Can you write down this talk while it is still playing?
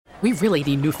We really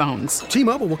need new phones.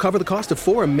 T-Mobile will cover the cost of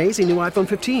 4 amazing new iPhone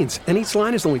 15s, and each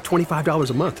line is only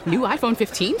 $25 a month. New iPhone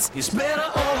 15s? It's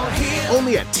better over here.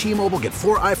 Only at T-Mobile, get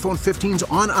 4 iPhone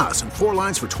 15s on us and 4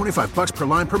 lines for $25 per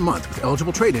line per month with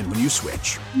eligible trade-in when you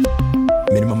switch.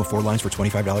 Minimum of 4 lines for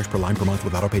 $25 per line per month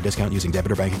with autopay discount using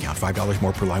debit or bank account. $5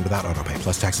 more per line without autopay,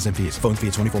 plus taxes and fees. Phone fee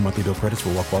at 24 monthly bill credits for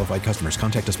well-qualified customers.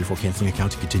 Contact us before canceling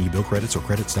account to continue bill credits or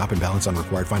credit stop and balance on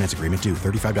required finance agreement due.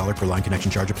 $35 per line connection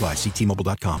charge applies. See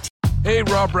T-Mobile.com. Hey,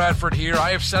 Rob Bradford here. I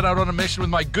have set out on a mission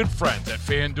with my good friends at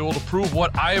FanDuel to prove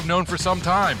what I have known for some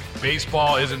time.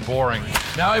 Baseball isn't boring.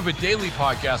 Now I have a daily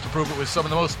podcast to prove it with some of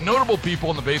the most notable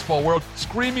people in the baseball world,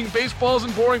 screaming baseball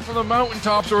isn't boring from the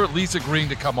mountaintops, or at least agreeing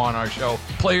to come on our show.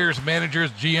 Players,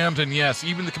 managers, GMs, and yes,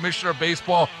 even the commissioner of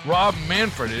baseball, Rob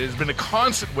Manfred. It has been a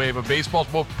constant wave of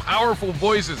baseball's most powerful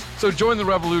voices. So join the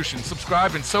revolution.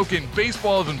 Subscribe and soak in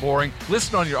Baseball Isn't Boring.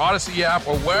 Listen on your Odyssey app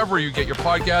or wherever you get your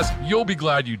podcasts. You'll be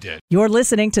glad you did. You're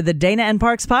listening to the Dana and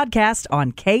Parks podcast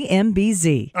on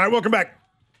KMBZ. All right, welcome back.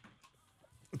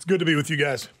 It's good to be with you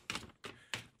guys.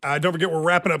 Don't forget, we're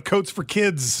wrapping up Coats for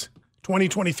Kids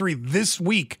 2023 this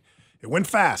week. It went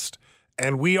fast,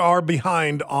 and we are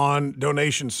behind on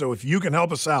donations. So if you can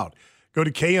help us out, go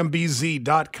to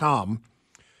kmbz.com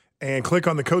and click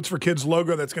on the Coats for Kids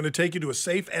logo. That's going to take you to a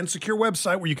safe and secure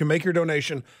website where you can make your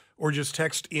donation, or just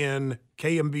text in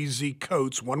KMBZ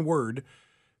Coats, one word,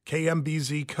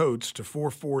 KMBZ Coats to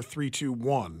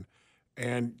 44321.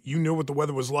 And you knew what the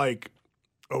weather was like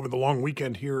over the long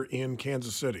weekend here in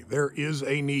Kansas City. There is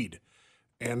a need.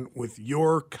 And with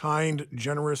your kind,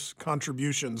 generous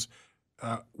contributions,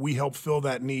 we help fill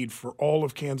that need for all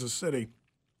of Kansas City.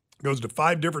 It goes to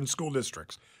 5 different school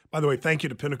districts. By the way, thank you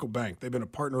to Pinnacle Bank. They've been a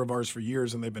partner of ours for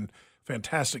years, and they've been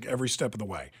fantastic every step of the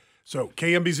way. So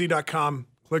kmbz.com,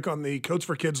 click on the Coats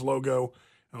for Kids logo,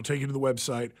 and I'll take you to the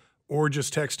website, or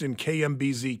just text in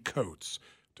KMBZ Coats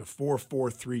to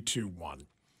 44321.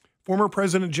 Former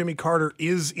President Jimmy Carter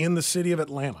is in the city of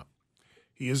Atlanta.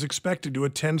 He is expected to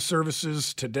attend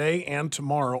services today and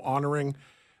tomorrow honoring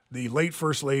the late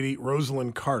First Lady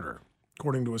Rosalind Carter,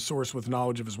 according to a source with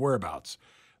knowledge of his whereabouts.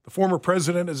 The former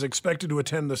president is expected to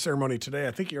attend the ceremony today.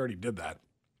 I think he already did that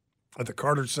at the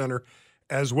Carter Center,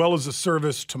 as well as a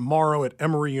service tomorrow at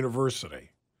Emory University.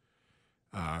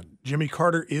 Jimmy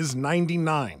Carter is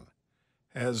 99.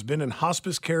 Has been in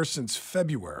hospice care since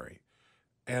February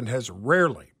and has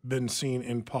rarely been seen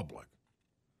in public.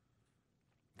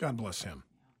 God bless him.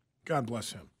 God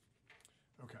bless him.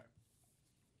 Okay.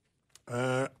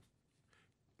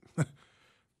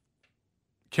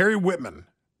 Carrie Whitman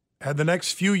had the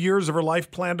next few years of her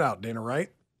life planned out, Dana,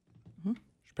 right? Mm-hmm.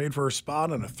 She paid for her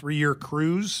spot on a 3-year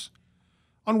cruise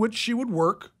on which she would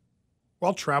work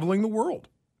while traveling the world.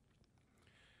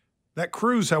 That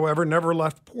cruise, however, never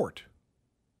left port.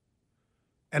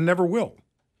 And never will.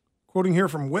 Quoting here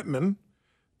from Whitman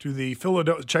to the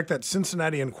Philadelphia, check that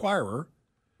Cincinnati Enquirer.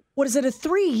 What is it, a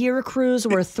 3-year cruise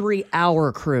or a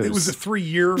 3-hour cruise? It was a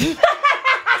 3-year.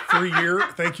 3-year.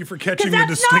 Thank you for catching the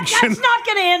distinction. That's not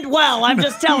going to end well. I'm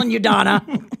just telling you, Donna.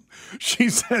 She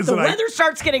says the weather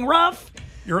starts getting rough.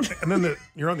 You're on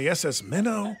the SS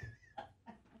Minnow.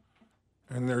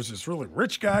 And there's this really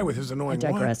rich guy with his annoying wife.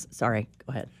 I digress. Sorry.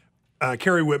 Go ahead.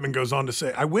 Carrie Whitman goes on to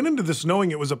say, I went into this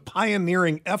knowing it was a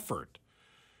pioneering effort.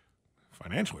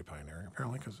 Financially pioneering,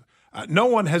 apparently, because no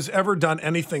one has ever done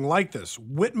anything like this.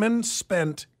 Whitman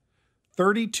spent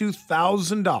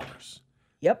 $32,000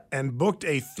 and booked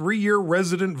a 3-year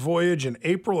resident voyage in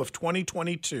April of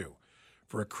 2022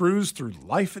 for a cruise through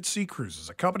Life at Sea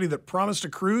Cruises, a company that promised a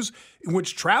cruise in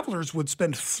which travelers would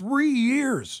spend 3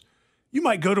 years. You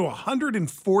might go to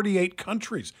 148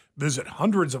 countries, visit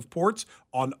hundreds of ports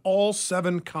on all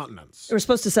 7 continents. We're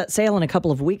supposed to set sail in a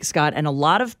couple of weeks, Scott, and a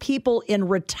lot of people in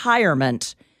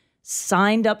retirement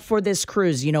signed up for this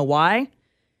cruise. You know why?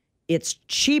 It's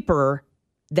cheaper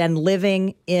than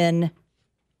living in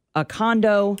a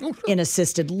condo, in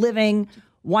assisted living.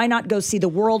 Why not go see the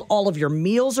world? All of your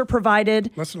meals are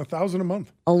provided. Less than $1,000 a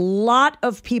month. A lot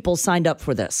of people signed up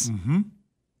for this. Mm-hmm.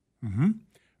 Mm-hmm.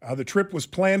 The trip was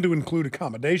planned to include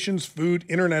accommodations, food,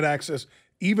 internet access,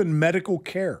 even medical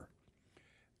care.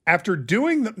 After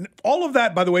doing all of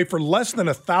that, by the way, for less than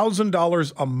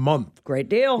 $1,000 a month. Great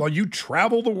deal. While you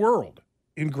travel the world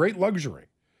in great luxury.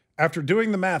 After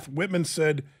doing the math, Whitman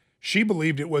said she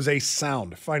believed it was a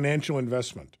sound financial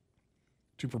investment.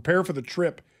 To prepare for the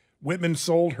trip, Whitman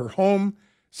sold her home,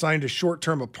 signed a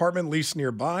short-term apartment lease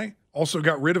nearby, also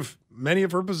got rid of many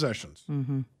of her possessions.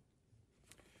 Mm-hmm.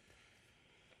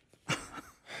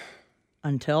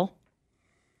 Until?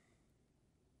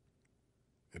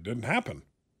 It didn't happen.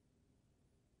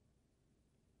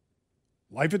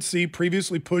 Life at Sea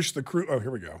previously pushed the cruise. Oh,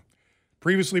 here we go.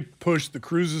 Previously pushed the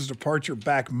cruise's departure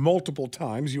back multiple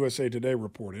times, USA Today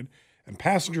reported, and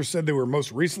passengers said they were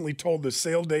most recently told the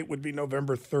sail date would be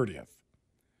November 30th.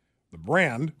 The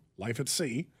brand, Life at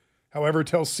Sea, however,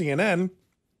 tells CNN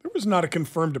there was not a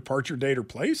confirmed departure date or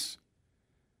place.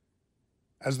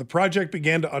 As the project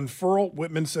began to unfurl,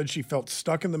 Whitman said she felt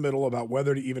stuck in the middle about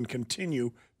whether to even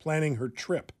continue planning her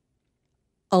trip.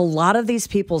 A lot of these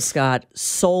people, Scott,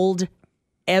 sold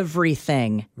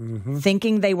everything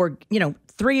thinking they were,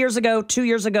 3 years ago, 2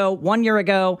 years ago, 1 year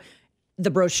ago.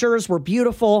 The brochures were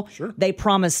beautiful. Sure. They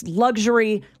promised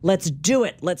luxury. Let's do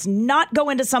it. Let's not go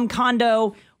into some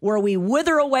condo where we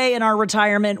wither away in our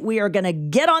retirement. We are going to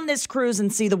get on this cruise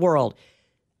and see the world.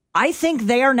 I think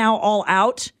they are now all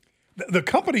out. The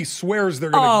company swears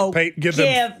they're going to give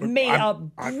me a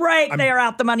break. They are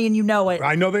out the money and you know it.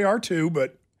 I know they are too,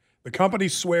 but the company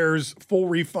swears full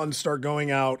refunds start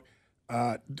going out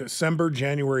December,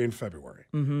 January, and February.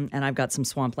 And I've got some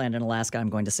swampland in Alaska I'm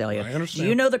going to sell you. I understand. Do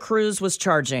you know the cruise was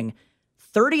charging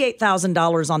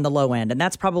 $38,000 on the low end, and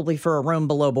that's probably for a room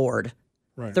below board.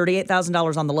 Right.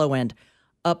 $38,000 on the low end,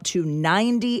 up to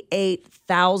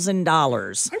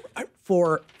 $98,000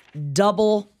 for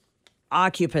double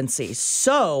occupancy.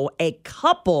 So a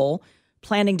couple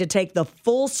planning to take the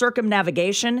full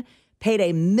circumnavigation paid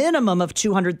a minimum of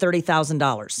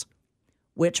 $230,000,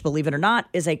 which, believe it or not,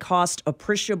 is a cost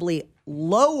appreciably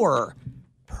lower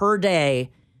per day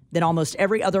than almost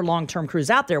every other long-term cruise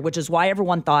out there, which is why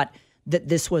everyone thought that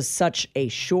this was such a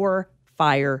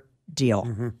surefire deal.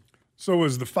 Mm-hmm. So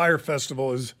was the Fire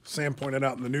Festival, as Sam pointed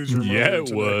out in the newsroom. Yeah,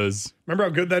 it was. Remember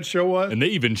how good that show was? And they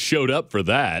even showed up for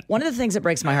that. One of the things that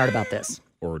breaks my heart about this,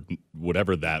 or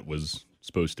whatever that was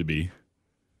supposed to be,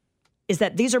 is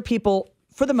that these are people,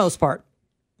 for the most part,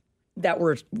 that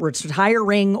were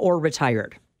retiring or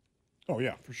retired. Oh,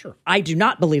 yeah, for sure. I do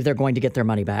not believe they're going to get their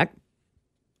money back.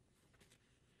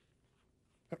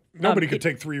 Nobody could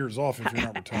take 3 years off if you're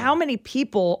not retired. How many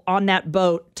people on that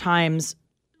boat times,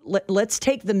 let's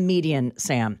take the median,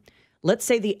 Sam. Let's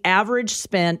say the average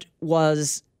spent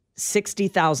was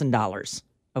 $60,000,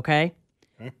 okay?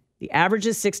 The average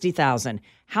is $60,000.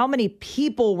 How many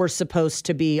people were supposed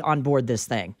to be on board this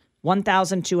thing?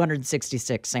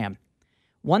 1,266, Sam.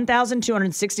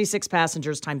 1,266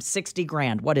 passengers times 60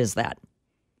 grand. What is that?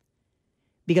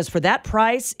 Because for that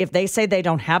price, if they say they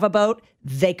don't have a boat,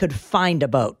 they could find a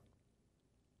boat.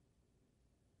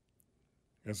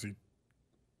 Is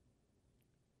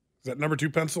that number 2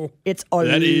 pencil? It's a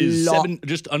that is lot.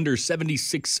 just under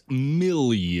 $76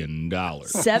 million.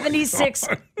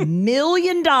 $76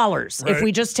 million if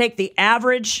we just take the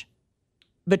average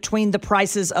between the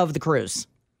prices of the cruise.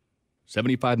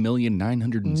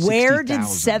 $75,960,000. Where did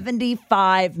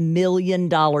 $75 million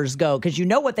go? Because you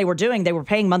know what they were doing. They were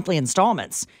paying monthly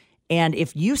installments. And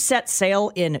if you set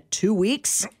sail in 2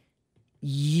 weeks,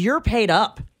 you're paid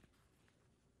up.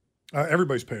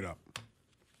 Everybody's paid up.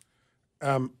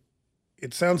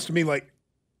 It sounds to me like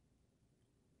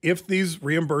if these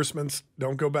reimbursements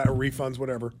don't go back, or refunds,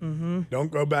 whatever,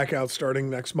 don't go back out starting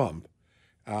next month,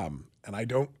 and I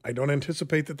don't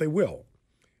anticipate that they will.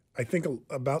 I think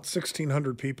about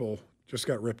 1,600 people just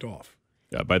got ripped off.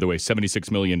 By the way, $76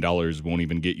 million won't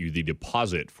even get you the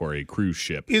deposit for a cruise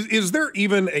ship. Is there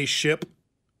even a ship?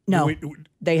 No,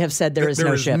 they have said there is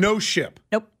no ship. There is no ship.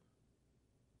 Nope.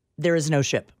 There is no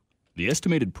ship. The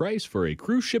estimated price for a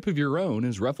cruise ship of your own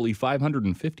is roughly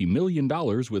 $550 million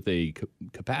with a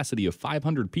capacity of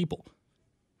 500 people.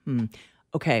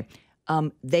 Okay.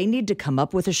 They need to come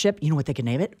up with a ship. You know what they can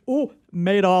name it? Oh,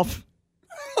 Madoff.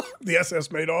 The SS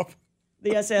Madoff?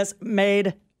 The SS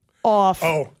Madoff.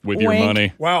 Oh. With your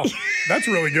money. Wow. That's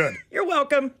really good. You're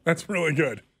welcome. That's really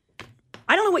good.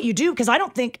 I don't know what you do because I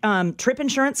don't think trip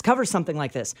insurance covers something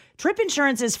like this. Trip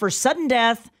insurance is for sudden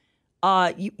death.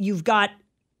 You've got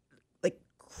like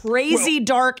crazy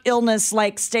dark illness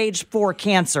like stage 4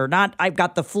 cancer, not I've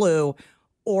got the flu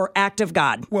or act of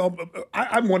God. Well,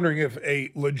 I'm wondering if a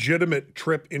legitimate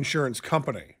trip insurance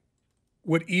company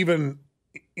would even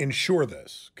insure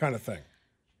this kind of thing.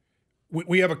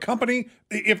 We have a company.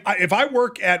 If I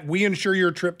work at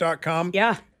WeInsureYourTrip.com,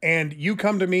 and you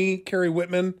come to me, Carrie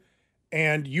Whitman,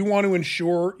 and you want to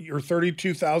insure your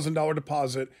 $32,000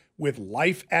 deposit with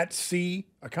Life at Sea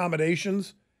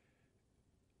accommodations,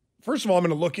 first of all, I'm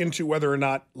going to look into whether or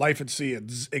not Life at Sea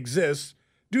exists.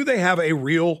 Do they have a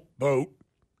real boat?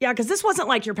 Yeah, because this wasn't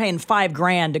like you're paying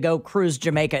 $5,000 to go cruise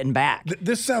Jamaica and back.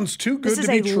 This sounds too good to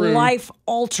be This is true. a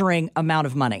life-altering amount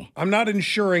of money. I'm not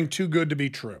insuring too good to be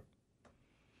true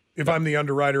if I'm the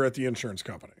underwriter at the insurance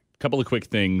company. Couple of quick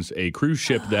things. A cruise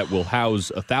ship that will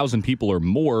house 1,000 people or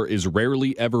more is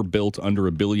rarely ever built under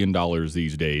 $1 billion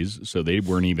these days. So they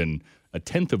weren't even a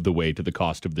tenth of the way to the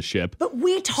cost of the ship. But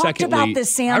we talked about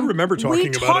this, Sam. I remember talking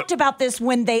about it. We talked about this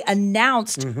when they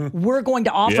announced we're going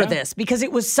to offer this, because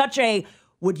it was such a,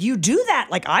 would you do that?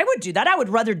 Like, I would do that. I would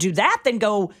rather do that than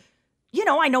go,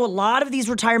 I know a lot of these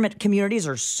retirement communities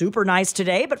are super nice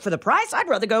today, but for the price, I'd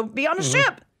rather go be on a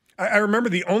ship. I remember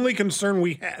the only concern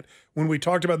we had when we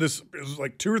talked about this, it was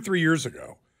like 2 or 3 years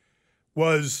ago,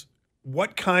 was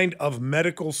what kind of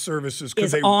medical services could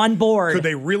they on board? Could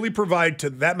they really provide to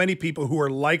that many people who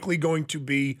are likely going to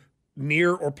be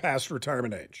near or past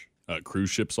retirement age?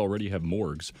 Cruise ships already have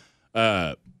morgues.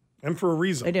 And for a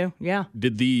reason. They do, yeah.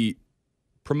 Did the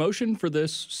promotion for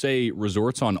this say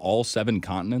resorts on all 7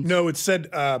 continents? No, it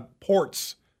said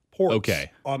ports. Ports.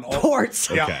 Okay. On all,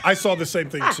 Ports. Yeah, Okay. I saw the same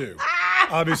thing too.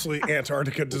 Obviously,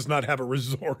 Antarctica does not have a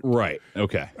resort. Right.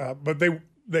 Okay. But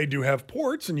they do have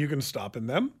ports, and you can stop in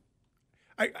them.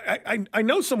 I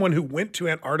know someone who went to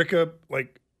Antarctica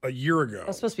like a year ago.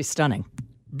 That's supposed to be stunning.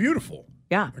 Beautiful.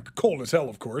 Yeah. Cold as hell,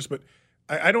 of course, but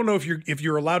I don't know if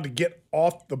you're allowed to get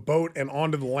off the boat and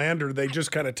onto the land, or they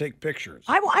just kind of take pictures.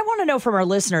 I want to know from our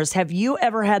listeners, have you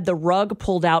ever had the rug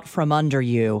pulled out from under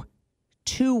you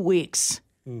 2 weeks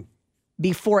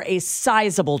before a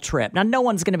sizable trip? Now, no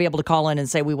one's going to be able to call in and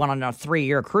say we went on a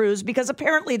 3-year cruise, because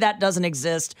apparently that doesn't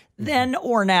exist then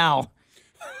or now.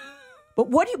 But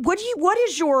what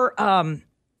is your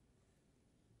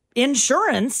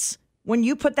insurance when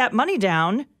you put that money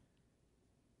down?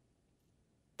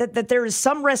 That there is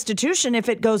some restitution if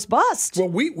it goes bust. Well,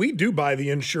 we do buy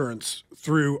the insurance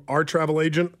through our travel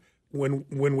agent when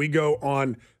we go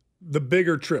on the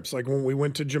bigger trips, like when we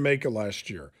went to Jamaica last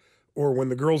year, or when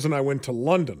the girls and I went to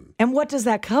London. And what does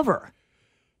that cover?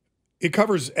 It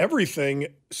covers everything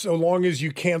so long as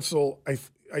you cancel. I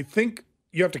think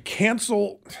you have to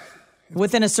cancel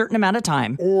within a certain amount of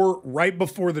time, or right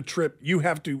before the trip. You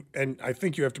have to, and I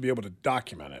think you have to be able to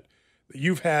document it.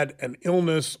 You've had an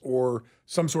illness or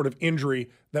some sort of injury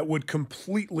that would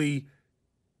completely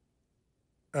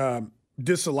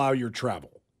disallow your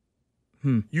travel.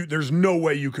 There's no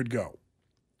way you could go.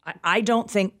 I don't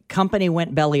think company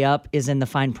went belly up is in the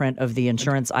fine print of the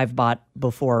insurance I've bought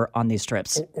before on these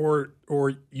trips. Or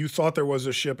you thought there was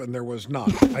a ship and there was not.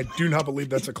 I do not believe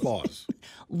that's a clause.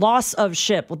 Loss of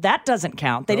ship. Well, that doesn't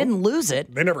count. They didn't lose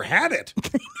it. They never had it.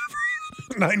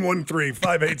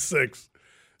 913-586-7798,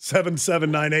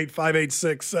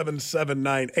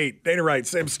 586-7798. Dana Wright,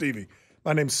 Sam Stevie.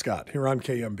 My name's Scott, here on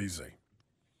KMBZ.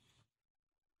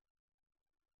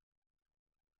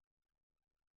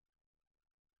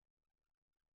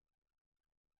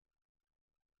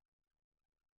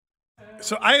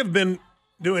 So I have been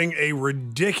doing a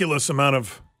ridiculous amount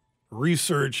of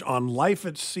research on Life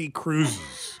at Sea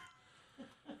cruises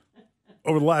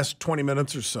over the last 20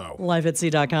 minutes or so.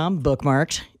 Lifeatsea.com,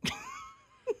 bookmarked.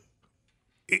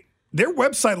 Their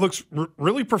website looks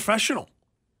really professional.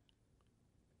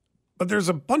 But there's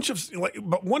a bunch of,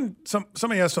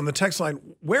 somebody asked on the text line,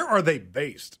 where are they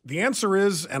based? The answer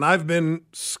is, and I've been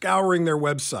scouring their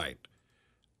website,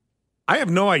 I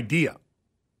have no idea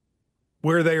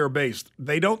where they are based.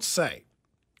 They don't say,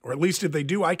 or at least if they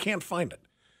do, I can't find it.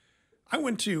 I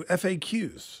went to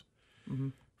FAQs,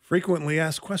 frequently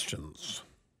asked questions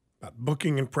about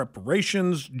booking and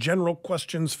preparations, general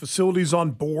questions, facilities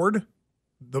on board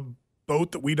the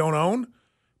boat that we don't own,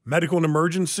 medical and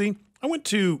emergency. I went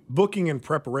to booking and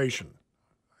preparation.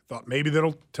 I thought maybe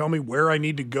that'll tell me where I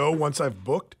need to go once I've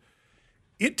booked.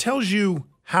 It tells you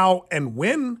how and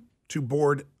when to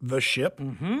board the ship.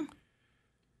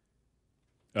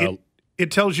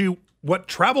 It tells you what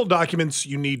travel documents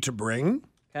you need to bring,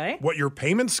 what your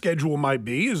payment schedule might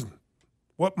be, is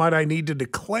what might I need to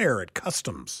declare at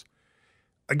customs.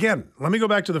 Again, let me go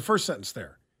back to the first sentence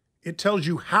there. It tells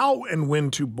you how and when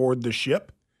to board the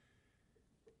ship.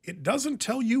 It doesn't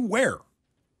tell you where.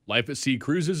 Life at Sea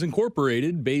Cruises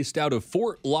Incorporated, based out of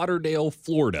Fort Lauderdale,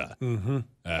 Florida. You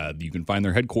can find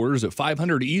their headquarters at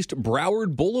 500 East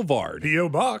Broward Boulevard. P.O.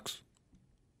 Box.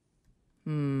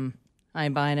 I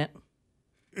ain't buying it.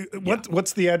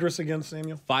 What's the address again,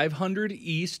 Samuel? 500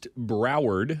 East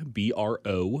Broward,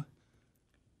 B-R-O-W-A-R-D,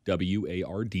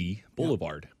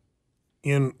 Boulevard.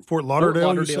 In Fort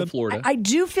Lauderdale, you said? Florida. I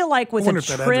do feel like with I wonder a if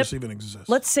that trip, address even exists.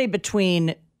 let's say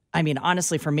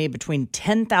honestly for me, between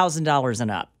 $10,000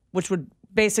 and up, which would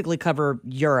basically cover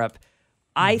Europe,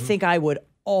 I think I would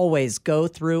always go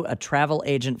through a travel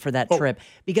agent for that trip,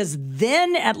 because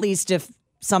then at least if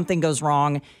something goes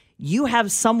wrong, you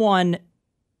have someone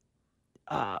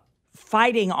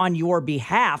fighting on your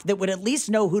behalf that would at least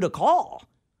know who to call.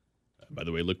 By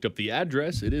the way, looked up the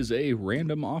address. It is a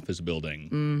random office building.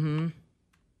 Mm-hmm.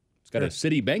 It's got a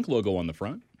Citibank logo on the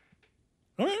front.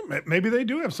 All right, maybe they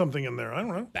do have something in there. I don't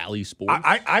know. Bally Sports.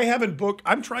 I haven't booked.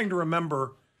 I'm trying to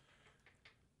remember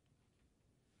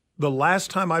the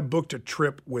last time I booked a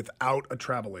trip without a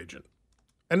travel agent.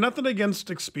 And nothing against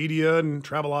Expedia and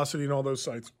Travelocity and all those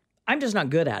sites. I'm just not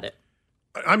good at it.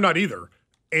 I'm not either.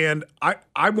 And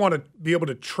I want to be able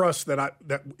to trust that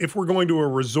if we're going to a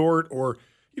resort or,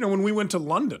 when we went to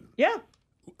London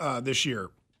this year,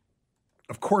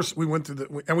 of course we went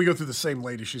through and we go through the same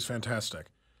lady. She's fantastic.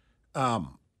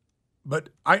 But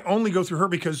I only go through her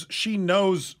because she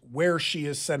knows where she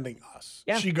is sending us.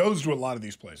 Yeah. She goes to a lot of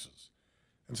these places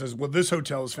and says, well, this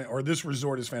hotel is or this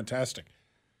resort is fantastic.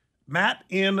 Matt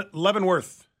in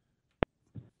Leavenworth.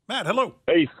 Matt, hello.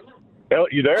 Hey,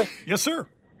 you there? Yes, sir.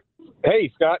 Hey,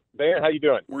 Scott, Dan, how you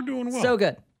doing? We're doing well. So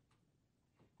good.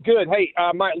 Good. Hey,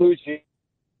 I might lose you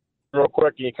real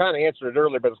quick. You kind of answered it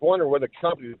earlier, but I was wondering whether the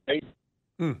company is based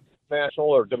national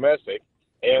or domestic.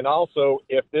 And also,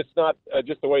 if it's not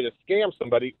just a way to scam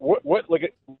somebody, what look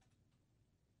at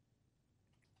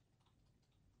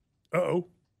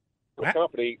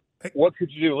company, what could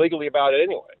you do legally about it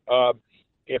anyway?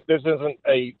 If this isn't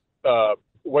a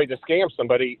way to scam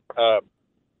somebody,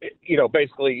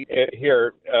 basically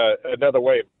here another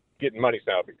way of getting money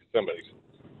out of somebody's.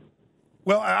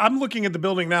 Well, I'm looking at the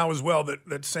building now as well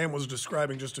that Sam was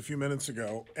describing just a few minutes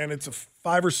ago, and it's a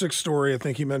 5 or 6 story. I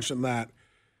think he mentioned that.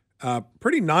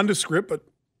 Pretty nondescript, but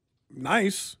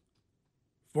nice.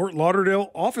 Fort Lauderdale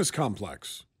office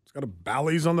complex. It's got a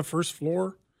Bally's on the first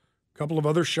floor, a couple of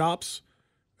other shops,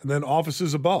 and then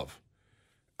offices above.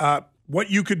 What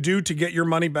you could do to get your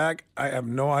money back, I have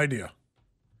no idea.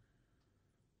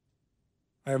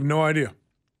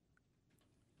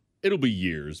 It'll be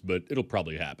years, but it'll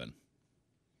probably happen.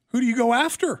 Who do you go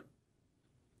after?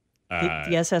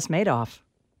 The SS Madoff.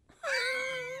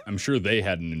 I'm sure they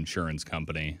had an insurance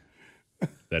company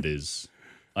that is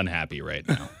unhappy right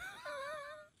now.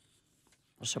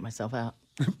 I'll shut myself out.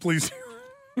 Please.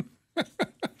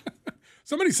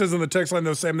 Somebody says in the text line,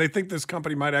 though, Sam, they think this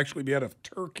company might actually be out of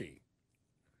Turkey.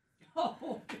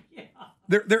 Oh, yeah.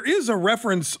 There is a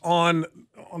reference on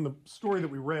the story that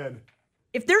we read.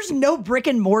 If there's no brick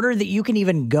and mortar that you can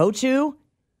even go to,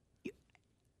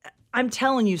 I'm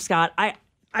telling you, Scott, I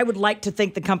would like to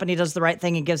think the company does the right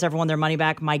thing and gives everyone their money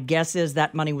back. My guess is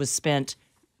that money was spent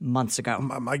months ago.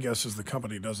 My guess is the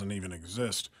company doesn't even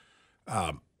exist.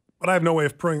 But I have no way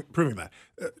of proving that.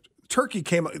 Turkey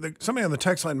came up. Somebody on the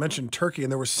text line mentioned Turkey,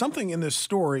 and there was something in this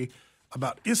story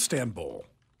about Istanbul.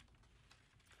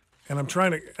 And I'm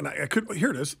trying to, and I couldn't,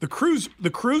 here it is. The cruise,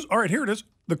 all right, here it is.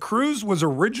 The cruise was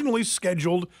originally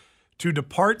scheduled to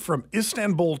depart from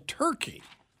Istanbul, Turkey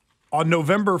on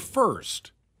November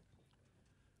 1st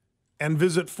and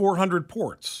visit 400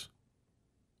 ports.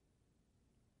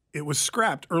 It was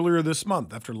scrapped earlier this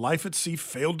month after Life at Sea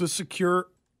failed to secure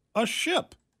a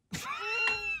ship.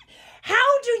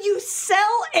 How do you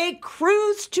sell a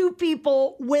cruise to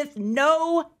people with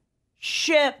no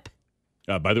ship?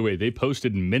 By the way, they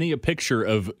posted many a picture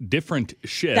of different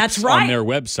ships That's right. on their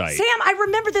website. Sam, I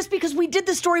remember this because we did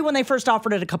the story when they first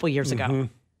offered it a couple years ago. And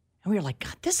we were like,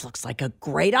 God, this looks like a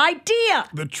great idea.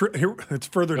 Here, it's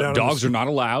further down. Dogs are not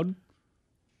allowed.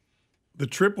 The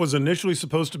trip was initially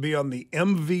supposed to be on the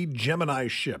MV Gemini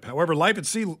ship. However, Life at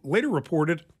Sea later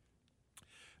reported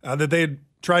that they had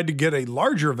tried to get a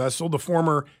larger vessel, the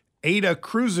former Ada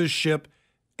Cruises ship,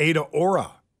 Ada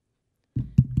Aura.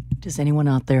 Does anyone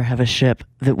out there have a ship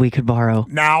that we could borrow?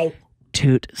 Now.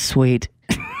 Toot sweet.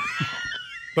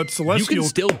 But Celestial... You can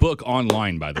still book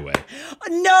online, by the way.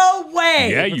 No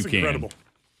way. Yeah, That's you can. Incredible.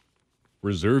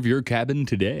 Reserve your cabin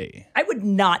today. I would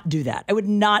not do that. I would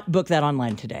not book that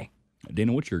online today.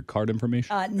 Dana, what's your card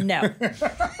information? No.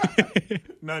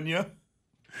 None, yeah?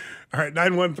 All right,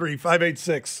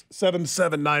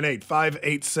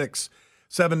 913-586-7798.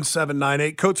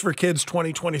 586-7798. Coats for Kids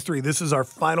 2023. This is our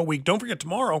final week. Don't forget,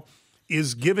 tomorrow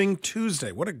is Giving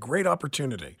Tuesday. What a great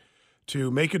opportunity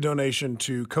to make a donation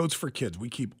to Coats for Kids. We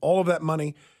keep all of that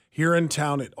money here in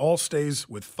town. It all stays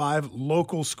with 5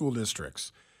 local school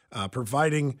districts,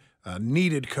 providing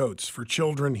needed coats for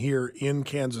children here in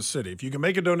Kansas City. If you can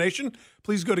make a donation,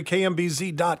 please go to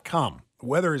kmbz.com. The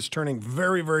weather is turning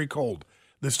very, very cold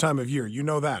this time of year. You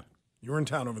know that. You were in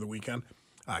town over the weekend.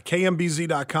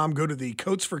 KMBZ.com. Go to the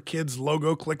Coats for Kids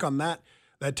logo. Click on that.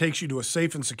 That takes you to a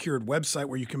safe and secured website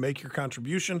where you can make your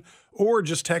contribution, or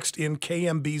just text in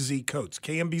KMBZ Coats.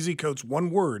 KMBZ Coats, one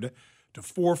word, to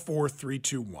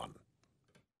 44321.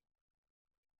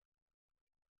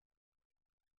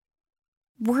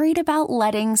 Worried about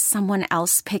letting someone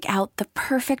else pick out the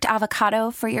perfect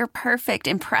avocado for your perfect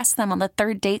impress them on the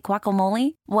third date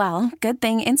guacamole? Well, good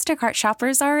thing Instacart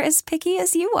shoppers are as picky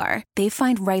as you are. They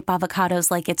find ripe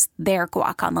avocados like it's their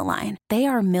guac on the line. They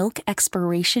are milk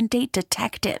expiration date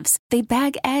detectives. They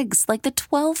bag eggs like the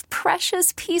 12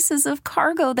 precious pieces of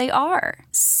cargo they are.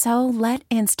 So let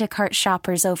Instacart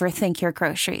shoppers overthink your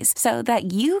groceries so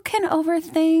that you can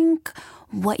overthink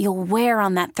what you'll wear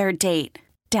on that third date.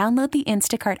 Download the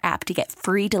Instacart app to get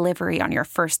free delivery on your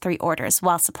first 3 orders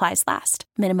while supplies last.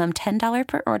 Minimum $10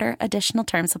 per order. Additional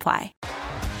terms apply.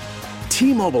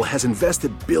 T-Mobile has invested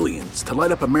billions to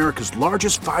light up America's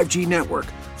largest 5G network,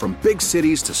 from big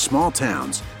cities to small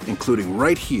towns, including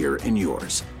right here in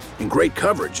yours. And great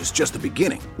coverage is just the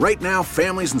beginning. Right now,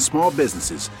 families and small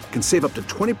businesses can save up to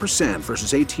 20%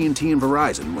 versus AT&T and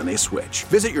Verizon when they switch.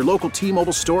 Visit your local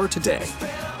T-Mobile store today.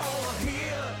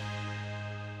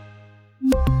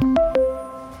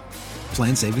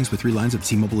 Plan savings with 3 lines of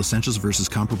T-Mobile Essentials versus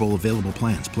comparable available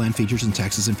plans. Plan features and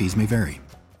taxes and fees may vary.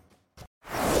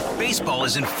 Baseball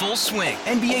is in full swing.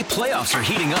 NBA playoffs are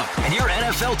heating up, and your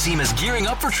NFL team is gearing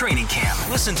up for training camp.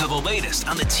 Listen to the latest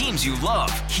on the teams you love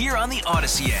here on the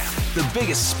Odyssey app. The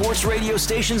biggest sports radio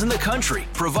stations in the country,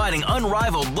 providing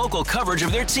unrivaled local coverage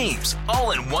of their teams,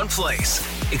 all in one place.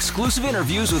 Exclusive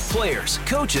interviews with players,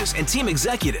 coaches, and team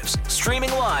executives,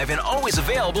 streaming live and always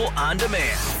available on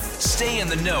demand. Stay in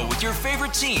the know with your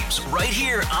favorite teams right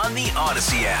here on the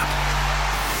Odyssey app.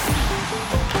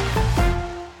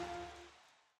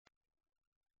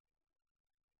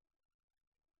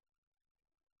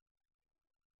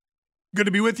 Good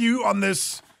to be with you on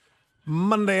this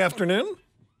Monday afternoon.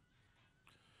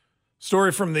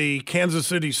 Story from the Kansas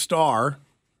City Star.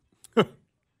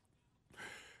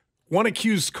 One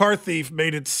accused car thief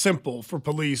made it simple for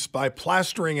police by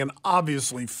plastering an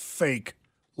obviously fake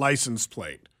license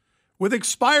plate with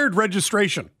expired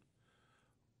registration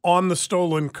on the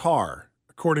stolen car,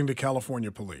 according to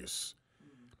California police.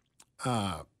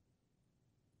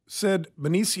 Said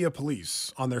Benicia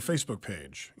Police on their Facebook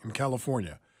page in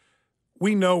California.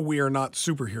 We know we are not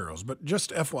superheroes, but just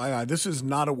FYI, this is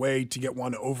not a way to get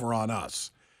one over on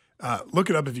us. Look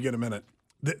it up if you get a minute.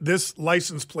 This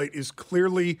license plate is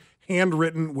clearly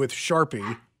handwritten with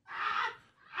Sharpie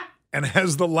and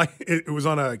has it was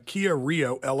on a Kia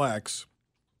Rio LX.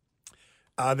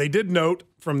 They did note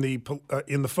from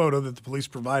in the photo that the police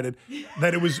provided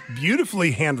that it was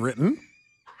beautifully handwritten.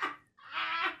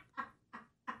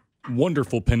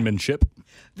 Wonderful penmanship.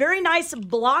 Very nice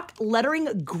block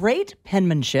lettering, great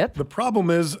penmanship. The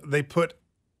problem is they put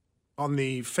on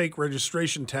the fake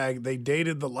registration tag, they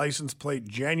dated the license plate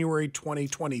January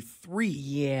 2023.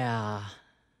 Yeah.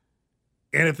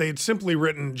 And if they had simply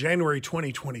written January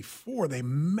 2024, they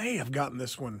may have gotten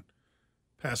this one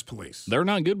past police. They're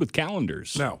not good with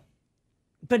calendars. No.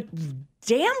 But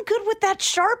damn good with that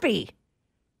Sharpie.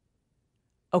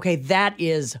 Okay, that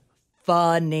is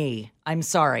funny. I'm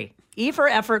sorry. E for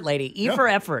effort, lady. For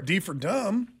effort. D for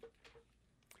dumb.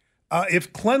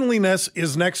 If cleanliness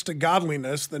is next to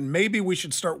godliness, then maybe we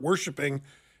should start worshiping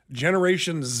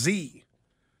Generation Z.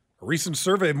 A recent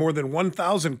survey of more than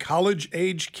 1,000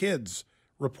 college-age kids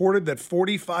reported that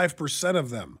 45% of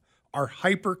them are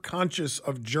hyper-conscious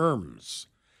of germs.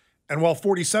 And while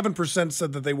 47%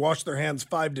 said that they wash their hands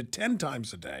 5 to 10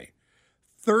 times a day,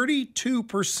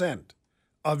 32%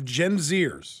 of Gen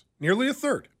Zers, nearly a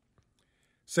third,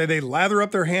 say they lather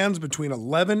up their hands between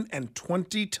 11 and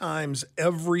 20 times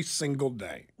every single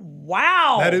day.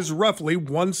 Wow. That is roughly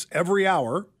once every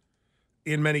hour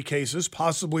in many cases,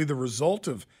 possibly the result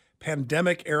of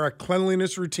pandemic-era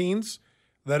cleanliness routines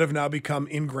that have now become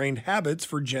ingrained habits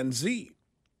for Gen Z.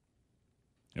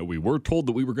 Yeah, we were told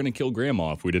that we were going to kill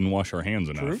Grandma if we didn't wash our hands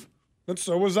enough. True. And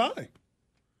so was I.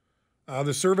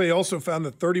 The survey also found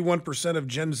that 31% of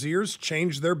Gen Zers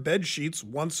change their bed sheets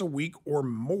once a week or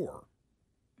more.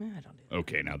 I don't do that.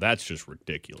 Okay, now that's just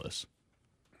ridiculous.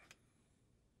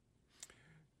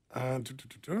 And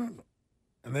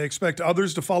they expect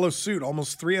others to follow suit.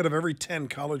 Almost 3 out of every 10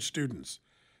 college students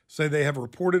say they have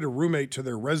reported a roommate to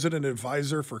their resident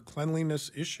advisor for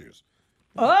cleanliness issues.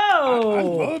 Oh! I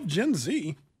love Gen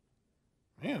Z.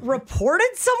 Man, reported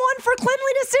someone for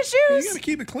cleanliness issues? You got to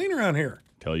keep it clean around here.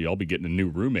 Tell you, I'll be getting a new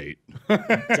roommate.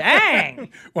 Dang!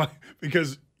 Why?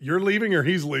 Because you're leaving or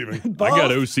he's leaving? I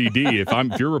got OCD.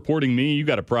 If you're reporting me, you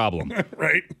got a problem.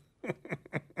 Right.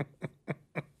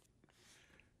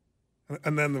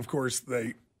 And then, of course,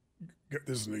 this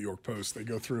is New York Post. They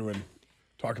go through and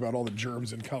talk about all the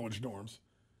germs in college dorms.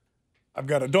 I've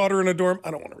got a daughter in a dorm.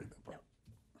 I don't want to read that part.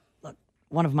 Look,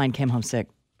 one of mine came home sick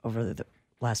over the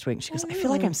last week. She goes, I feel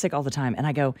like I'm sick all the time. And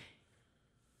I go,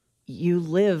 you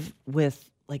live with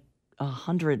like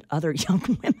 100 other young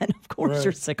women. Of course, Right.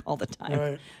 you're sick all the time.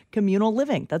 Right. Communal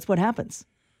living. That's what happens.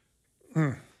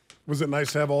 Was it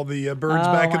nice to have all the birds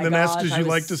back in the nest, as you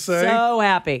like to say? So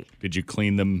happy. Did you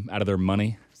clean them out of their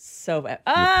money? So Your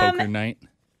poker night?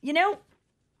 You know,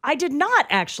 I did not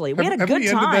actually. We had a have good we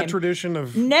time. ended that tradition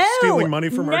of No, stealing money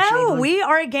from our children? No, we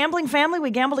are a gambling family.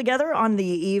 We gamble together on the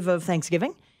eve of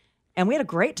Thanksgiving, and we had a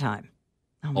great time.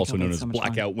 Oh my Also God, we known had as so much fun.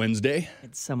 Blackout Wednesday.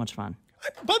 It's so much fun.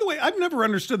 By the way, I've never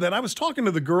understood that. I was talking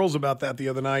to the girls about that the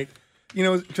other night, you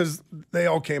know, because they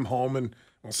all came home, and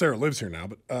well, Sarah lives here now,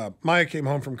 but Maya came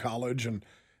home from college, and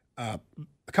both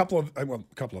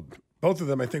of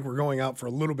them, I think, were going out for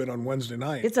a little bit on Wednesday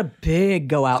night. It's a big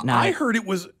go out night. I heard it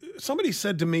was, somebody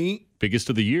said to me, Biggest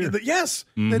of the year. that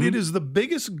that it is the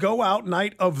biggest go out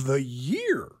night of the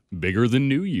year. Bigger than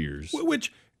New Year's.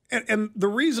 Which, and the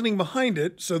reasoning behind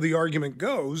it, so the argument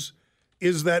goes,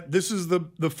 is that this is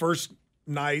the first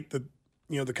night that,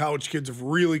 you know, the college kids have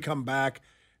really come back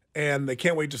and they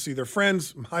can't wait to see their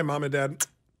friends. Hi, Mom and Dad.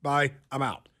 Bye. I'm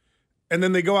out. And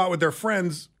then they go out with their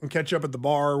friends and catch up at the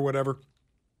bar or whatever.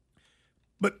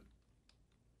 But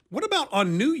what about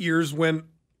on New Year's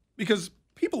because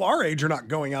people our age are not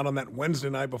going out on that Wednesday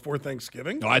night before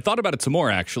Thanksgiving? No, I thought about it some more,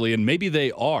 actually, and maybe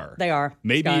they are. They are.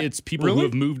 Maybe Scott. it's people who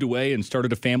have moved away and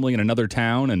started a family in another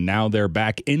town, and now they're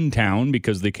back in town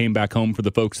because they came back home for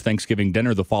the folks' Thanksgiving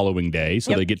dinner the following day.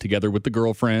 So they get together with the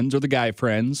girlfriends or the guy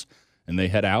friends, and they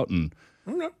head out and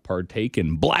partake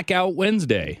in Blackout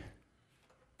Wednesday,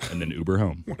 and then Uber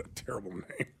home. What a terrible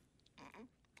name.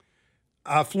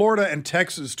 Florida and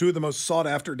Texas, two of the most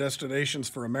sought-after destinations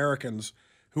for Americans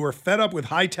who are fed up with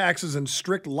high taxes and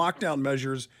strict lockdown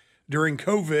measures during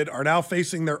COVID, are now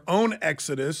facing their own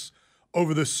exodus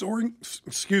over the soaring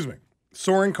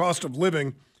cost of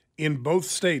living in both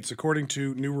states, according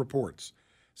to new reports.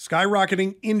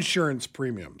 Skyrocketing insurance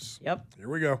premiums. Yep. Here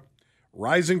we go.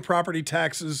 Rising property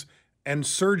taxes and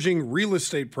surging real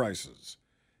estate prices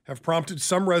have prompted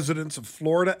some residents of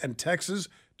Florida and Texas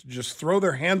to just throw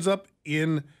their hands up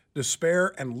in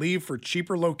despair and leave for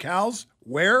cheaper locales.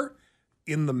 Where?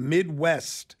 In the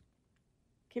Midwest.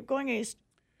 Keep going east.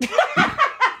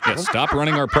 Yeah, stop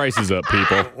running our prices up,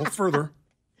 people. Well, further.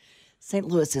 St.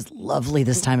 Louis is lovely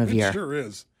this time of year. It sure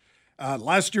is.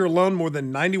 Last year alone, more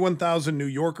than 91,000 New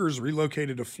Yorkers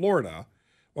relocated to Florida,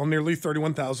 while nearly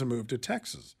 31,000 moved to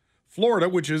Texas. Florida,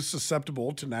 which is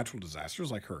susceptible to natural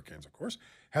disasters like hurricanes, of course,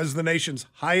 has the nation's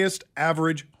highest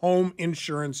average home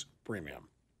insurance premium.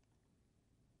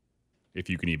 If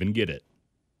you can even get it.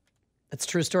 That's a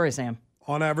true story, Sam.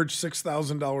 On average,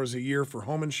 $6,000 a year for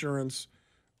home insurance,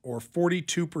 or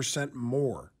 42%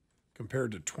 more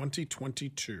compared to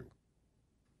 2022.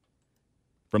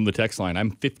 From the text line,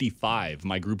 I'm 55.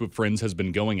 My group of friends has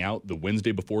been going out the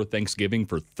Wednesday before Thanksgiving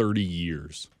for 30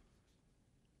 years.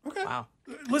 Okay. Wow.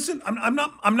 Listen, I'm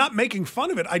not making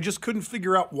fun of it. I just couldn't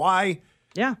figure out why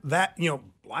that,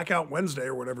 Blackout Wednesday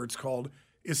or whatever it's called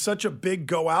is such a big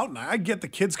go out. And I get the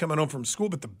kids coming home from school,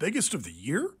 but the biggest of the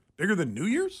year? Bigger than New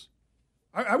Year's?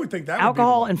 I would think that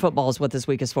Alcohol would be and football is what this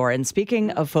week is for. And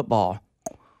speaking of football,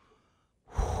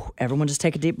 everyone just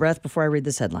take a deep breath before I read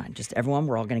this headline. Just everyone,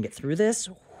 we're all going to get through this.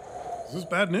 Is this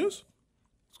bad news?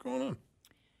 What's going on?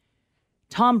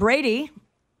 Tom Brady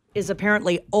is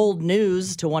apparently old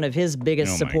news to one of his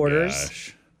biggest supporters.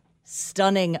 Gosh.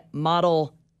 Stunning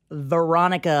model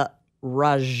Veronica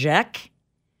Rajek.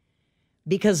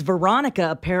 Because Veronica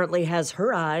apparently has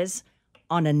her eyes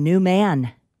on a new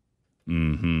man.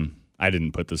 Mm-hmm. I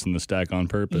didn't put this in the stack on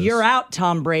purpose. You're out,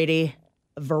 Tom Brady.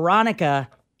 Veronica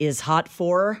is hot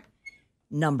for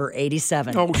number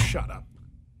 87. Oh, shut up.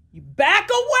 You back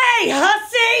away,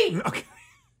 hussy! Okay.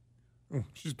 Oh,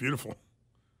 she's beautiful.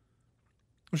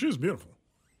 She is beautiful.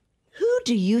 Who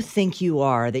do you think you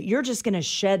are that you're just going to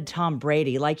shed Tom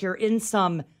Brady like you're in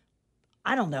some,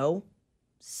 I don't know,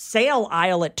 sale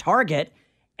aisle at Target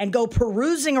and go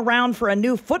perusing around for a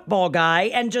new football guy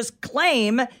and just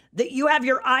claim that you have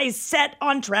your eyes set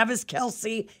on Travis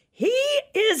Kelce? He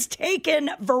is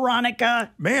taken,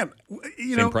 Veronica. Man,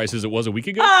 Same price as it was a week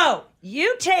ago? Oh,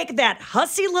 you take that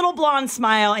hussy little blonde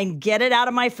smile and get it out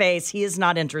of my face. He is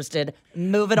not interested.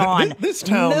 Move it on. This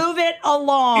town, move it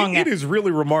along. It is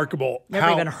really remarkable. Never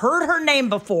even heard her name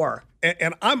before.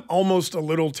 And I'm almost a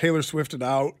little Taylor Swifted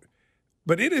out,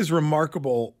 but it is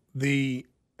remarkable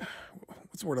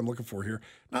what's the word I'm looking for here?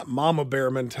 Not mama bear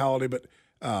mentality, but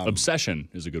obsession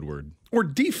is a good word. Or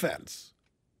defense.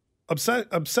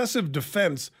 Obsessive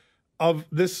defense of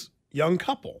this young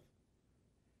couple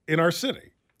in our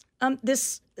city.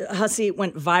 This hussy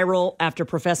went viral after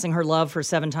professing her love for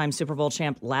 7-time Super Bowl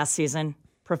champ last season.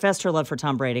 Professed her love for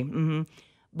Tom Brady. Mm-hmm.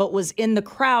 but was in the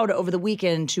crowd over the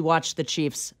weekend to watch the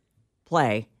Chiefs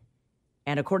play.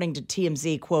 And according to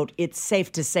TMZ, quote, it's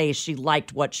safe to say she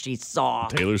liked what she saw.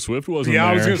 Taylor Swift wasn't Yeah,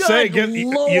 there. I was going to say,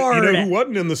 Lord. you know who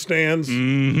wasn't in the stands?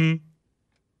 Mm-hmm.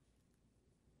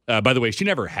 By the way, she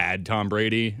never had Tom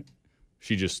Brady.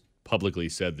 She just publicly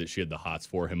said that she had the hots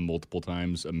for him multiple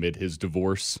times amid his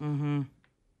divorce. Mm-hmm.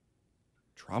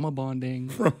 Trauma bonding.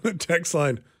 From the text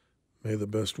line, may the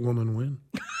best woman win.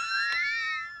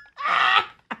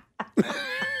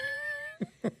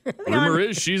 Rumor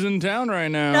is she's in town right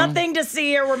now. Nothing to see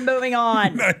here. We're moving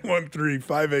on.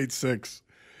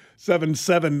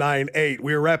 913-586-7798.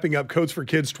 We are wrapping up Coats for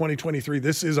Kids 2023.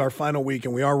 This is our final week,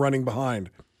 and we are running behind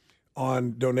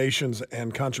on donations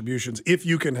and contributions. If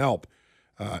you can help,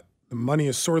 the money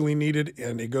is sorely needed,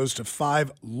 and it goes to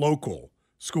 5 local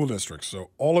school districts. So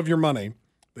all of your money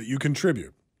that you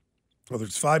contribute, whether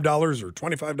it's $5 or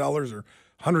 $25 or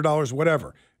 $100,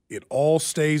 whatever, it all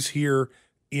stays here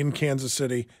in Kansas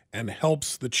City and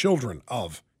helps the children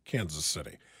of Kansas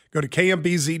City. Go to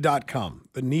kmbz.com.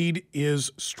 The need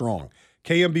is strong.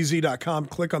 kmbz.com,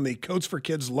 click on the Coats for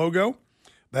Kids logo.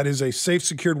 That is a safe,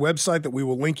 secured website that we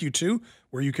will link you to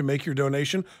where you can make your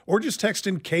donation, or just text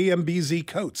in KMBZ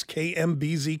Coats,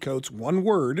 KMBZ Coats, one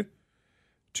word,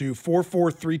 to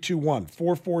 44321,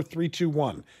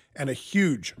 44321. And a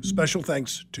huge special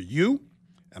thanks to you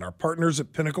and our partners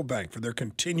at Pinnacle Bank for their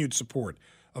continued support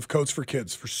of Coats for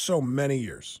Kids for so many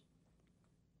years.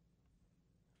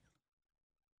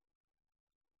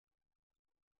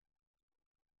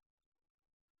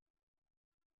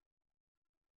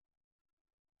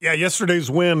 Yeah,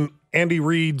 yesterday's win, Andy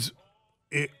Reid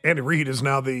is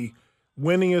now the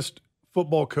winningest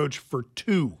football coach for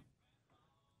 2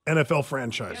 NFL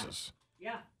franchises.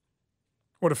 Yeah.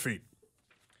 What a feat.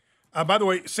 By the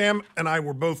way, Sam and I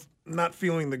were both not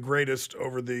feeling the greatest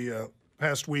over the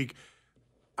past week.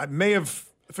 I may have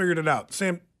figured it out.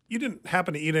 Sam, you didn't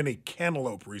happen to eat any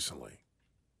cantaloupe recently?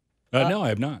 No, I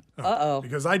have not. Uh-oh.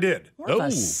 Because I did. More of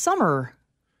a summer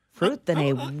fruit than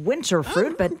a winter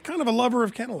fruit, but I'm kind of a lover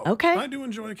of cantaloupe. Okay. I do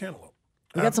enjoy cantaloupe.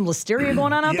 we got some listeria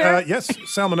going on out there? Yes,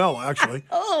 salmonella, actually.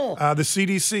 The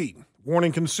CDC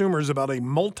warning consumers about a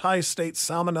multi-state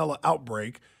salmonella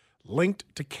outbreak linked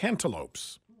to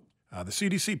cantaloupes. The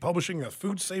CDC publishing a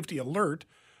food safety alert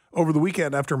over the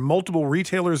weekend after multiple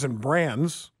retailers and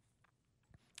brands,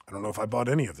 I don't know if I bought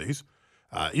any of these,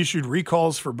 issued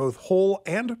recalls for both whole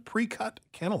and pre-cut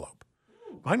cantaloupe.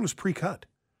 Mine was pre-cut.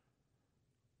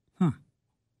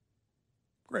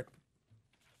 Great.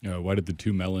 Why did the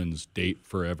 2 melons date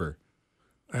forever?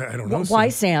 I don't know. Why,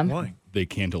 Sam? Why? They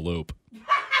cantaloupe.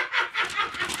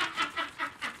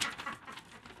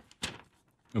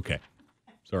 Okay.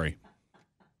 Sorry.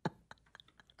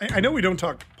 I know we don't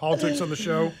talk politics on the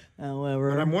show,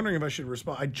 However, but I'm wondering if I should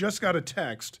respond. I just got a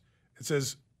text. It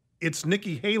says, it's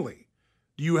Nikki Haley.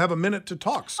 Do you have a minute to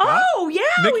talk, Scott? Oh, yeah.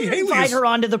 Nikki we Haley invite is- her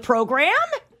onto the program.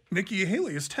 Nikki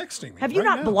Haley is texting me. Have you right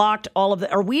not now. blocked all of the?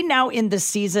 Are we now in the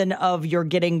season of you're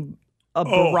getting a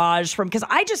barrage from? Because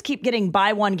I just keep getting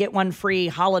buy one, get one free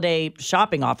holiday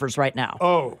shopping offers right now.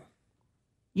 Oh.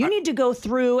 You need to go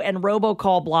through and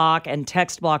robocall block and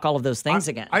text block all of those things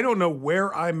again. I don't know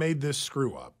where I made this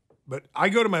screw up, but I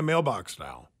go to my mailbox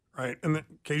now, right? And the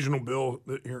occasional bill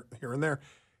here and there.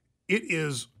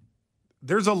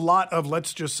 There's a lot of,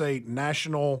 let's just say,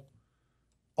 national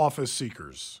office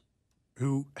seekers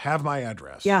who have my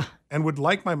address. Yeah. And would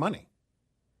like my money.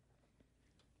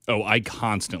 Oh, I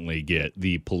constantly get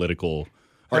the political,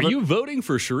 are you voting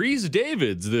for Sharice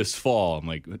Davids this fall? I'm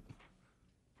like,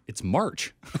 it's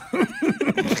March.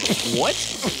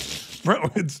 What?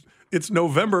 Bro, it's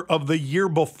November of the year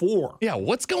before. Yeah,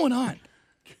 what's going on?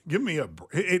 Give me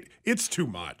it's too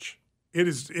much. It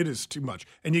is too much.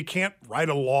 And you can't write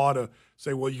a law to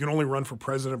say, well, you can only run for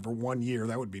president for 1 year.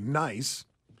 That would be nice.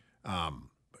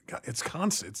 But God, it's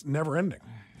constant. It's never ending.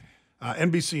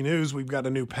 NBC News, we've got a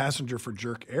new passenger for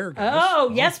Jerk Air. Guys.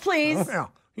 Oh, yes, please. Oh, yeah.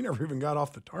 He never even got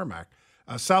off the tarmac.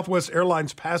 Southwest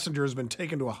Airlines passenger has been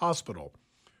taken to a hospital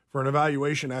for an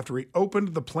evaluation after he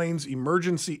opened the plane's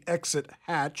emergency exit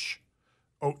hatch.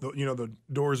 Oh, the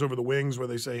doors over the wings where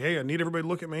they say, hey, I need everybody to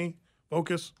look at me.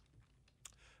 Focus.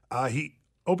 He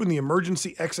opened the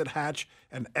emergency exit hatch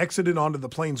and exited onto the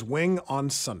plane's wing on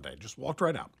Sunday. Just walked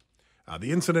right out.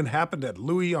 The incident happened at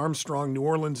Louis Armstrong New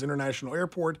Orleans International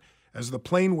Airport as the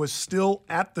plane was still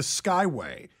at the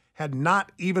Skyway, had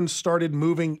not even started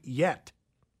moving yet.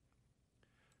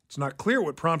 It's not clear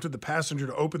what prompted the passenger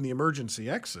to open the emergency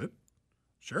exit.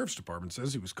 Sheriff's Department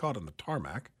says he was caught on the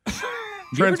tarmac. Do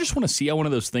you ever just want to see how one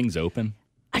of those things open?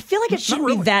 I feel like it shouldn't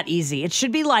be that easy. It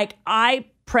should be like, I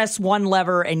press one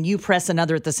lever and you press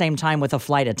another at the same time with a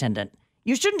flight attendant.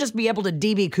 You shouldn't just be able to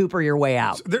DB Cooper your way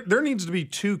out. There needs to be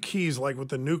 2 keys like with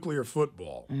the nuclear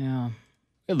football. Yeah.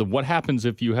 What happens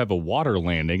if you have a water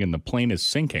landing and the plane is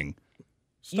sinking?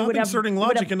 Stop inserting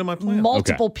logic into my plan.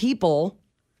 Multiple people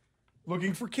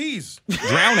looking for keys.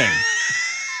 Drowning.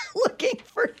 Looking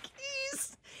for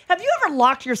keys. Have you ever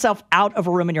locked yourself out of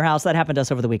a room in your house? That happened to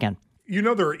us over the weekend. You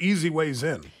know there are easy ways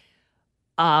in.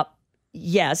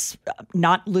 Yes.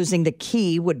 Not losing the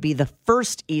key would be the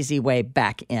first easy way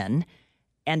back in.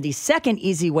 And the second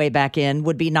easy way back in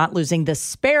would be not losing the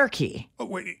spare key. Oh,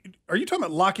 wait, are you talking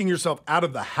about locking yourself out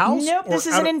of the house? Nope, this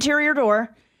is an interior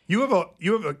door. You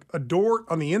have a door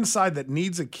on the inside that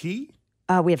needs a key?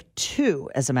 We have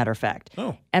 2, as a matter of fact.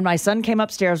 Oh. And my son came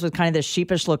upstairs with kind of this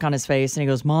sheepish look on his face, and he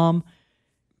goes, Mom,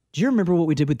 do you remember what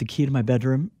we did with the key to my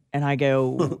bedroom? And I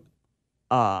go,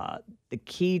 the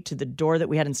key to the door that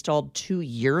we had installed 2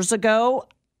 years ago?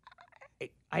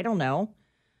 I don't know.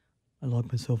 I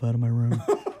locked myself out of my room.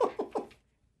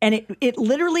 And it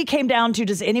literally came down to,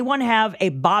 does anyone have a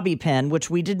bobby pin, which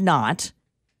we did not.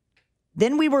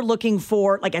 Then we were looking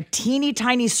for like a teeny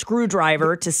tiny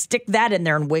screwdriver to stick that in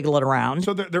there and wiggle it around.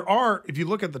 So there are, if you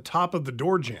look at the top of the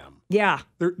door jamb. Yeah.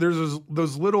 There's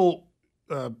those little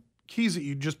keys that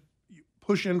you just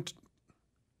push in.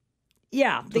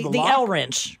 Yeah, the L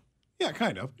wrench. Yeah,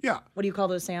 kind of. Yeah. What do you call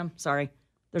those, Sam? Sorry.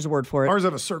 There's a word for it. Ours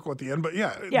have a circle at the end, but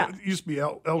yeah. It used to be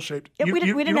L-shaped. Yeah, we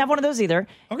didn't have one of those either.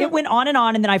 Okay. It went on,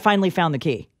 and then I finally found the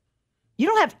key. You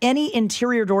don't have any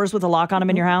interior doors with a lock on them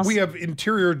in your house? We have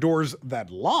interior doors that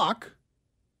lock.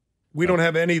 We don't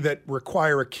have any that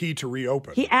require a key to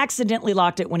reopen. He accidentally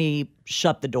locked it when he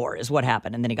shut the door is what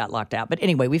happened, and then he got locked out. But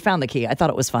anyway, we found the key. I thought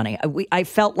it was funny. I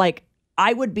felt like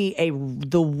I would be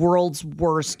the world's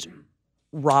worst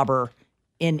robber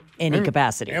in any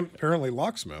capacity. And apparently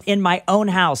locksmith. In my own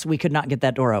house, we could not get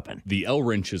that door open. The L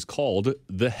wrench is called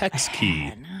the hex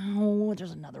key. No,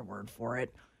 there's another word for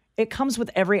it. It comes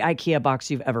with every IKEA box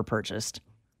you've ever purchased.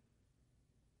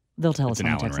 They'll tell us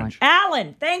on the text line.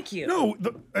 Allen, thank you. No,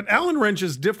 an Allen wrench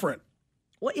is different.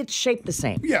 Well, it's shaped the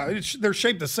same. Yeah, they're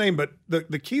shaped the same, but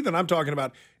the key that I'm talking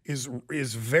about is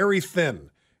very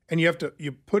thin, and you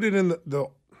put it in the.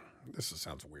 This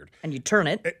sounds weird. And you turn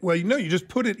it. Well, you just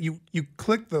put it. You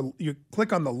click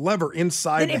on the lever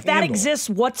inside. Then if that exists,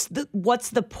 what's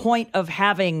the point of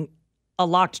having a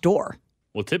locked door?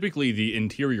 Well, typically the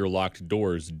interior locked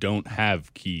doors don't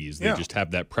have keys. They just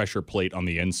have that pressure plate on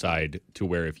the inside to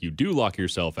where if you do lock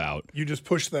yourself out, you just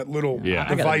push that little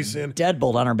device in.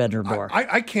 Deadbolt on our bedroom door.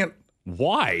 I can't.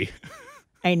 Why?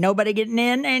 Ain't nobody getting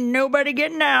in, ain't nobody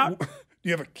getting out. Do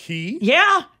you have a key?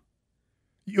 Yeah.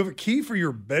 You have a key for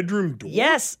your bedroom door?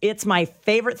 Yes, it's my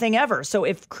favorite thing ever. So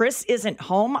if Chris isn't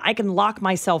home, I can lock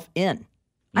myself in.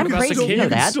 I'm crazy. You know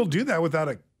that. You can still do that without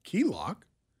a key lock.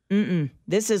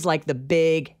 This is like the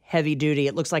big, heavy duty.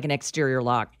 It looks like an exterior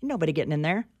lock. Nobody getting in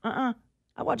there. I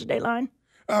watch Dateline.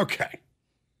 Okay.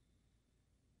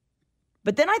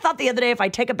 But then I thought the other day, if I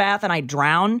take a bath and I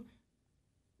drown,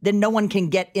 then no one can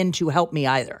get in to help me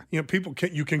either. You know,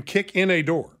 you can kick in a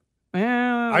door.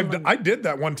 I did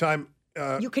that one time.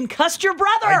 You concussed your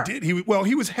brother. I did. He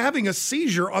was having a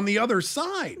seizure on the other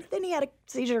side. Then he had a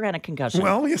seizure and a concussion.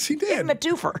 Well, yes, he did. Give him a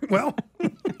twofer. Well.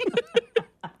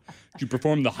 Did you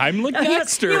perform the Heimlich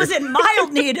next? He was in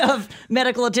mild need of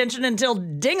medical attention until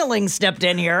Dingaling stepped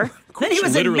in here. Then he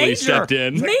was in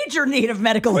major need of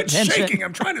medical attention. Quit shaking.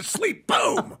 I'm trying to sleep.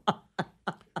 Boom.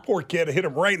 Poor kid hit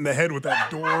him right in the head with that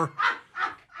door.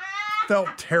 Felt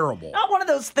terrible. Not one of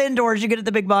those thin doors you get at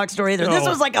the big box store either. No. This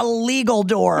was like a legal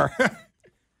door.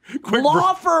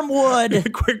 Law firm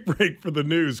wood. Quick break for the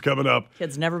news coming up.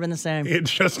 Kid's never been the same.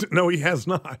 No, he has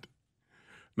not.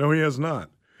 No, he has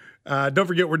not. Don't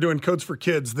forget, we're doing Codes for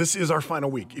Kids. This is our final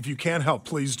week. If you can help,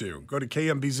 please do. Go to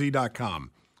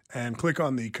kmbz.com and click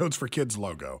on the Codes for Kids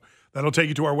logo. That'll take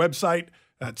you to our website.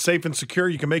 It's safe and secure.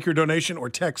 You can make your donation or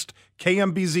text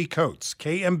KMBZ Codes,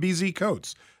 KMBZ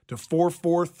Codes, to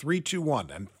 44321.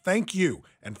 And thank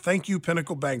you,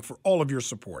 Pinnacle Bank, for all of your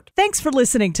support. Thanks for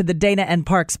listening to the Dana and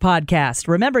Parks podcast.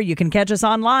 Remember, you can catch us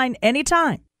online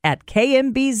anytime at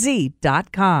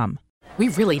kmbz.com. We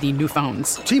really need new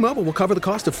phones. T-Mobile will cover the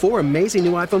cost of 4 amazing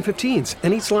new iPhone 15s,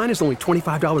 and each line is only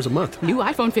 $25 a month. New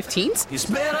iPhone 15s? It's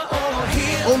better over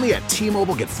here. Only at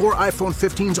T-Mobile, get 4 iPhone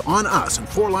 15s on us and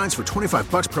 4 lines for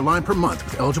 $25 per line per month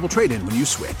with eligible trade-in when you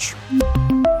switch.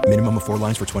 Minimum of 4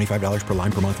 lines for $25 per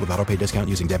line per month with autopay discount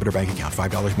using debit or bank account.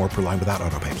 $5 more per line without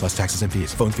autopay, plus taxes and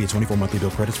fees. Phone fee at 24 monthly bill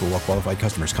credits for well-qualified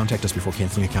customers. Contact us before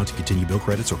canceling account to continue bill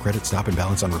credits or credit stop and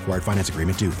balance on required finance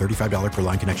agreement due. $35 per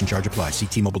line connection charge applies. See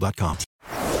T-Mobile.com.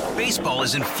 Baseball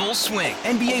is in full swing.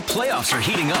 NBA playoffs are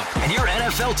heating up, and your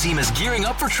NFL team is gearing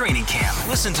up for training camp.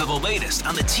 Listen to the latest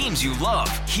on the teams you love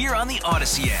here on the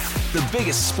Odyssey app. The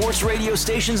biggest sports radio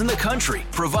stations in the country,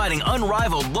 providing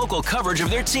unrivaled local coverage of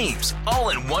their teams, all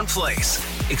in one place.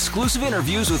 Exclusive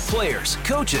interviews with players,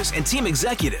 coaches, and team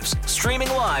executives, streaming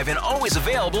live and always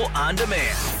available on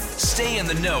demand. Stay in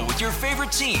the know with your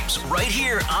favorite teams right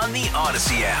here on the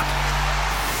Odyssey app.